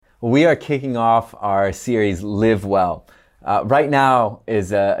We are kicking off our series, Live Well. Right now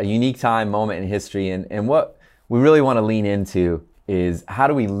is a unique moment in history, and what we really want to lean into is how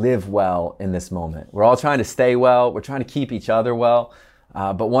do we live well in this moment? We're all trying to stay well, we're trying to keep each other well,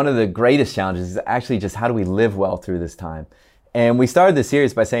 but one of the greatest challenges is actually just how do we live well through this time? And we started this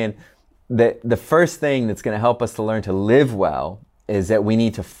series by saying that the first thing that's going to help us to learn to live well is that we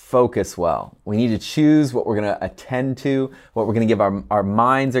need to focus well. We need to choose what we're going to attend to, what we're going to give our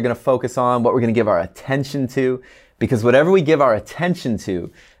minds are going to focus on, what we're going to give our attention to, because whatever we give our attention to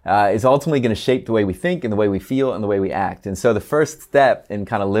is ultimately going to shape the way we think and the way we feel and the way we act. And so the first step in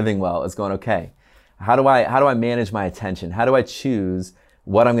kind of living well is going, okay, how do I manage my attention? How do I choose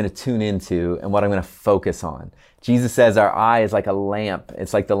what I'm going to tune into and what I'm going to focus on? Jesus says our eye is like a lamp.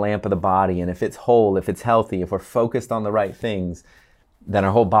 It's like the lamp of the body. And if it's whole, if it's healthy, if we're focused on the right things, then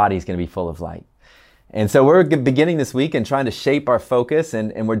our whole body is going to be full of light. And so we're beginning this week and trying to shape our focus.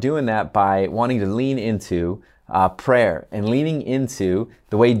 And we're doing that by wanting to lean into prayer and leaning into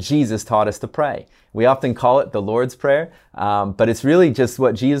the way Jesus taught us to pray. We often call it the Lord's Prayer, but it's really just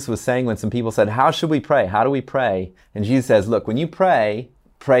what Jesus was saying when some people said, how should we pray? How do we pray? And Jesus says, look, when you pray,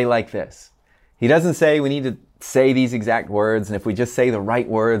 pray like this. He doesn't say we need to say these exact words, and if we just say the right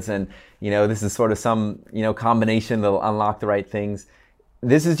words and, this is sort of some, combination that'll unlock the right things.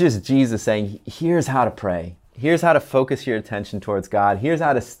 This is just Jesus saying, here's how to pray. Here's how to focus your attention towards God. Here's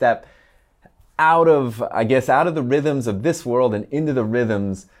how to step out of the rhythms of this world and into the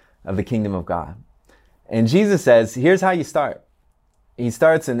rhythms of the kingdom of God. And Jesus says, here's how you start. He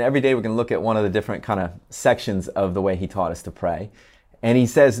starts, and every day we're going to look at one of the different kind of sections of the way he taught us to pray. And he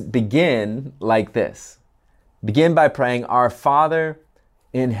says, begin like this. Begin by praying, Our Father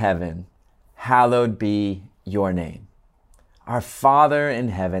in heaven, hallowed be your name. Our Father in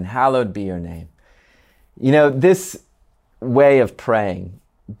heaven, hallowed be your name. This way of praying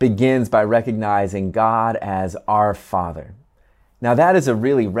begins by recognizing God as our Father. Now that is a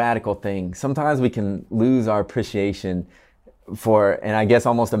really radical thing. Sometimes we can lose our appreciation for, and I guess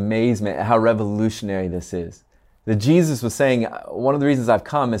almost amazement at how revolutionary this is. That Jesus was saying, one of the reasons I've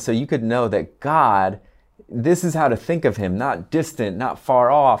come is so you could know that God, this is how to think of him, not distant, not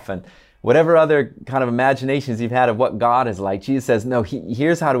far off, and whatever other kind of imaginations you've had of what God is like. Jesus says, no,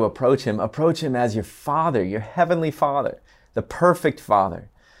 here's how to approach him. Approach him as your Father, your heavenly Father, the perfect Father.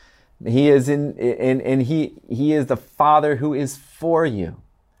 He is he is the Father who is for you.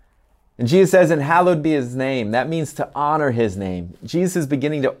 And Jesus says, and hallowed be his name. That means to honor his name. Jesus is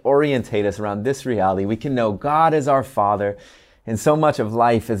beginning to orientate us around this reality. We can know God is our Father, and so much of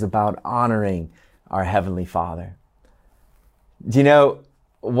life is about honoring our Heavenly Father. Do you know,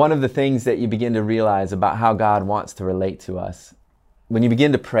 one of the things that you begin to realize about how God wants to relate to us, when you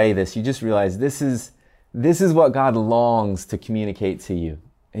begin to pray this, you just realize this is what God longs to communicate to you.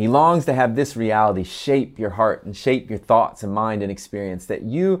 And he longs to have this reality shape your heart and shape your thoughts and mind and experience, that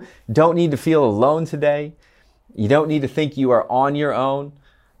you don't need to feel alone today. You don't need to think you are on your own,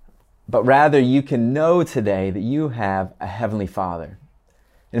 but rather you can know today that you have a Heavenly Father.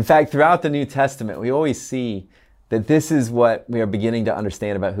 In fact, throughout the New Testament, we always see that this is what we are beginning to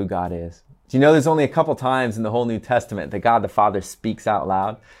understand about who God is. Do you know there's only a couple times in the whole New Testament that God the Father speaks out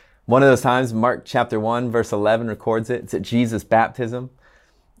loud? One of those times, Mark chapter 1, verse 11 records it. It's at Jesus' baptism.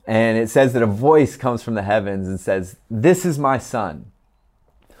 And it says that a voice comes from the heavens and says, this is my Son,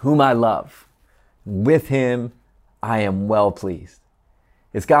 whom I love. With him I am well pleased.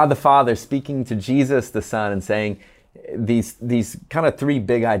 It's God the Father speaking to Jesus the Son and saying these kind of three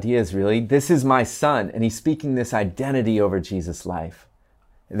big ideas, really. This is my Son. And he's speaking this identity over Jesus' life.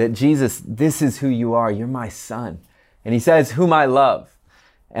 That Jesus, this is who you are. You're my Son. And he says, whom I love.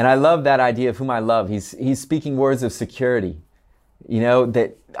 And I love that idea of whom I love. He's speaking words of security.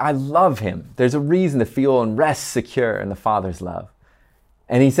 That I love him. There's a reason to feel and rest secure in the Father's love.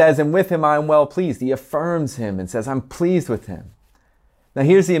 And he says, and with him I am well pleased. He affirms him and says, I'm pleased with him. Now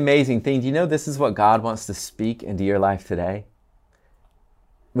here's the amazing thing. Do you know this is what God wants to speak into your life today?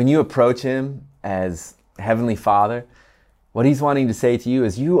 When you approach him as Heavenly Father, what he's wanting to say to you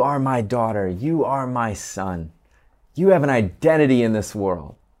is, you are my daughter. You are my son. You have an identity in this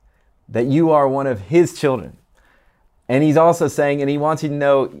world, that you are one of his children. And he's also saying, and he wants you to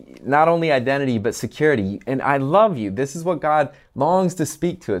know not only identity, but security. And I love you. This is what God longs to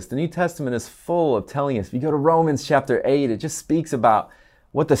speak to us. The New Testament is full of telling us. If you go to Romans chapter 8, it just speaks about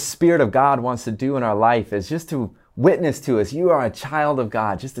what the Spirit of God wants to do in our life, is just to witness to us. You are a child of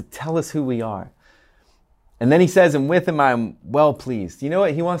God, just to tell us who we are. And then he says, and with him I am well pleased. You know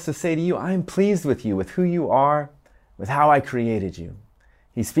what he wants to say to you? I am pleased with you, with who you are, with how I created you.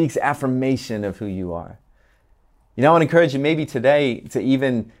 He speaks affirmation of who you are. You know, I want to encourage you maybe today to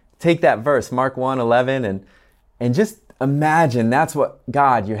even take that verse, Mark 1:11, and just imagine that's what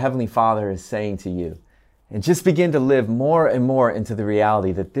God, your Heavenly Father, is saying to you. And just begin to live more and more into the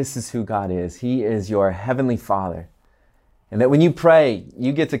reality that this is who God is. He is your Heavenly Father. And that when you pray,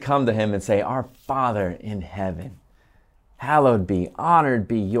 you get to come to Him and say, "Our Father in heaven, hallowed be, honored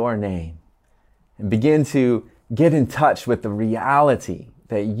be your name." And begin to get in touch with the reality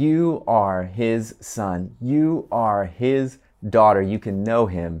that you are His son. You are His daughter. You can know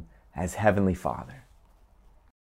Him as Heavenly Father.